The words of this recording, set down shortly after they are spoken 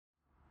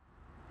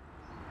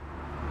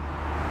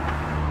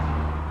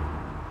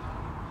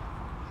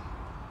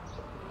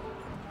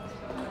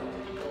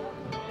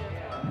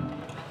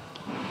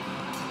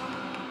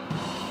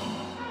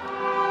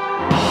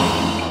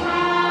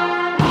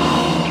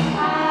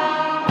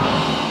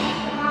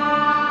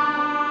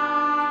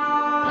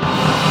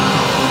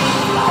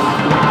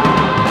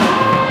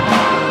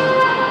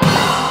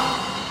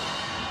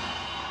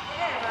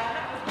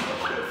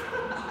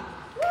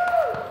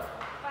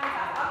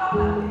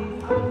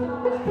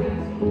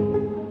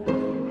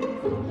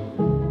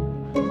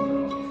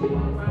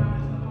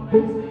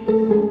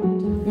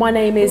My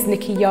name is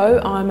Nikki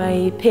Yeoh. I'm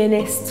a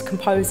pianist,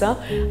 composer,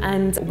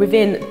 and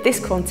within this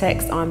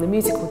context I'm the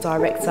musical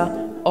director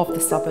of the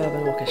Sub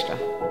Urban Orchestra.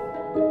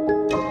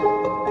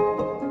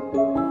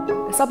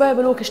 The Sub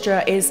Urban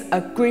Orchestra is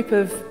a group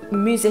of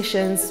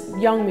musicians,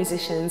 young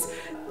musicians.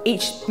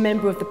 Each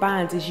member of the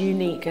band is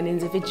unique and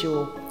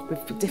individual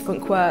with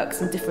different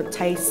quirks and different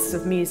tastes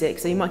of music.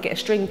 So you might get a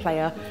string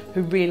player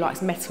who really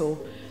likes metal.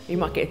 You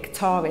might get a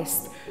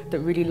guitarist that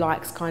really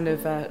likes kind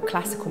of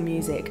classical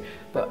music,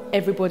 but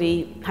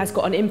everybody has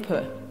got an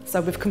input.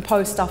 So we've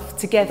composed stuff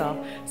together,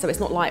 so it's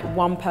not like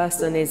one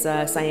person is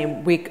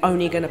saying we're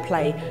only going to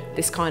play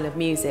this kind of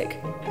music.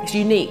 It's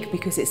unique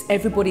because it's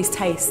everybody's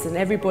tastes and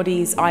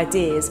everybody's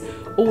ideas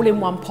all in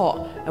one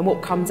pot, and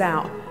what comes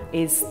out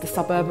is the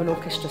Sub Urban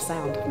Orchestra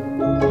sound.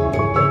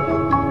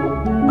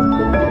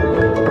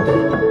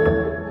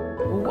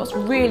 What's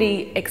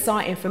really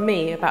exciting for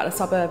me about the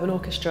Sub Urban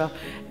Orchestra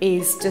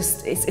is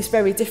just, it's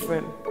very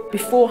different.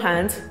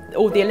 Beforehand,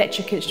 all the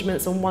electric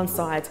instruments on one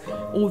side,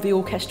 all the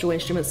orchestral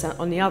instruments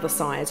on the other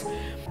side.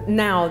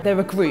 Now they're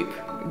a group,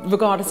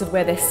 regardless of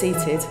where they're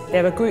seated.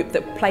 They're a group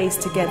that plays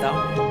together.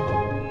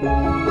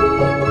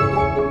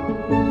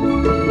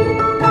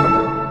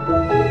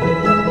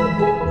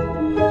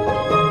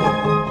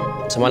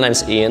 So my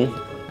name's Ian,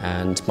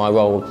 and my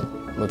role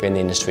within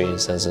the industry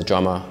is as a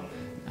drummer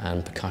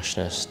and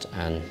percussionist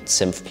and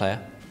synth player.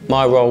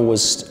 My role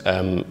was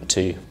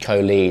to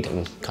co-lead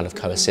and kind of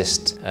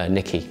co-assist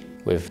Nikki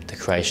with the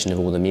creation of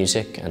all the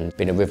music and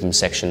being a rhythm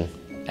section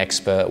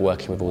expert,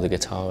 working with all the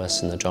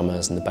guitarists and the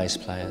drummers and the bass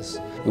players.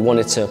 We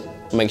wanted to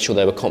make sure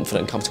they were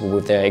confident and comfortable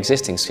with their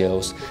existing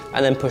skills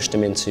and then push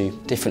them into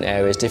different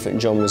areas,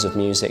 different genres of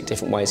music,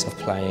 different ways of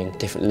playing,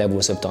 different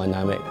levels of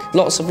dynamic.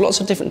 Lots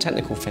of different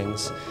technical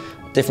things.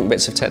 Different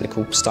bits of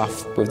technical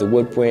stuff with the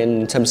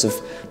woodwind, in terms of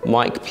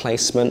mic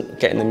placement,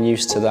 getting them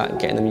used to that,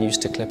 getting them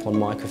used to clip-on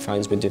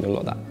microphones. We're doing a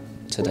lot of that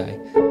today.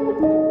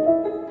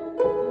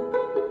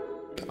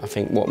 I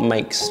think what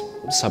makes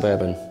Sub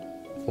Urban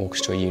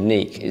Orchestra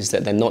unique is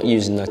that they're not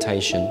using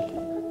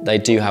notation. They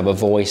do have a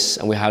voice,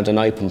 and we had an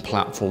open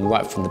platform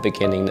right from the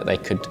beginning that they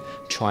could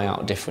try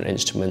out different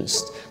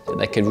instruments, that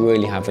they could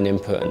really have an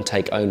input and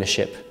take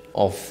ownership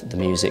of the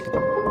music.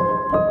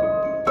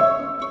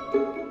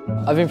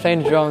 I've been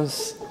playing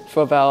drums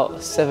for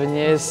about 7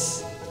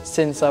 years,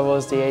 since I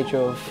was the age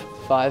of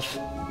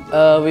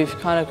 5. We've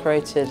kind of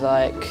created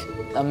like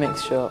a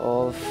mixture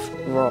of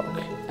rock,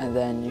 and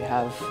then you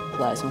have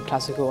like some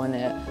classical in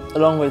it.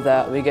 Along with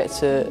that, we get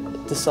to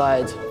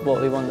decide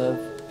what we want to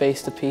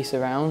base the piece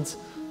around.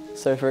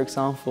 So for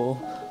example,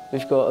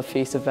 we've got a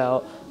piece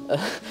about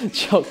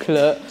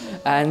chocolate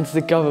and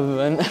the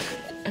government.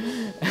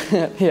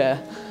 Yeah,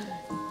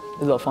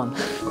 it's a lot of fun.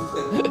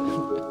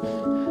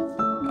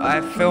 I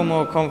feel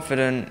more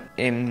confident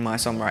in my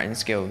songwriting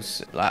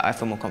skills. Like, I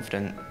feel more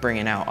confident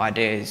bringing out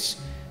ideas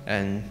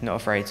and not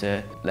afraid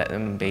to let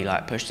them be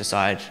like pushed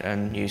aside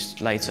and used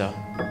later.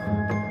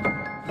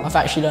 I've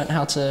actually learned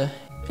how to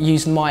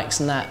use mics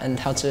and that, and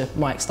how to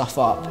mic stuff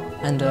up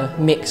and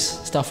mix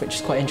stuff, which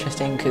is quite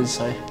interesting because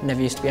I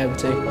never used to be able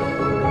to.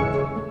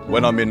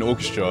 When I'm in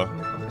orchestra,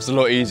 it's a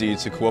lot easier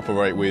to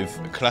cooperate with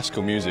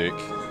classical music,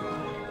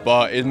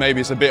 but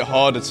maybe it's a bit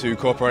harder to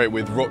cooperate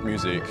with rock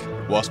music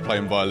whilst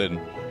playing violin.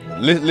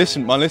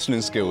 My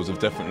listening skills have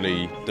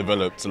definitely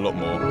developed a lot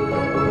more.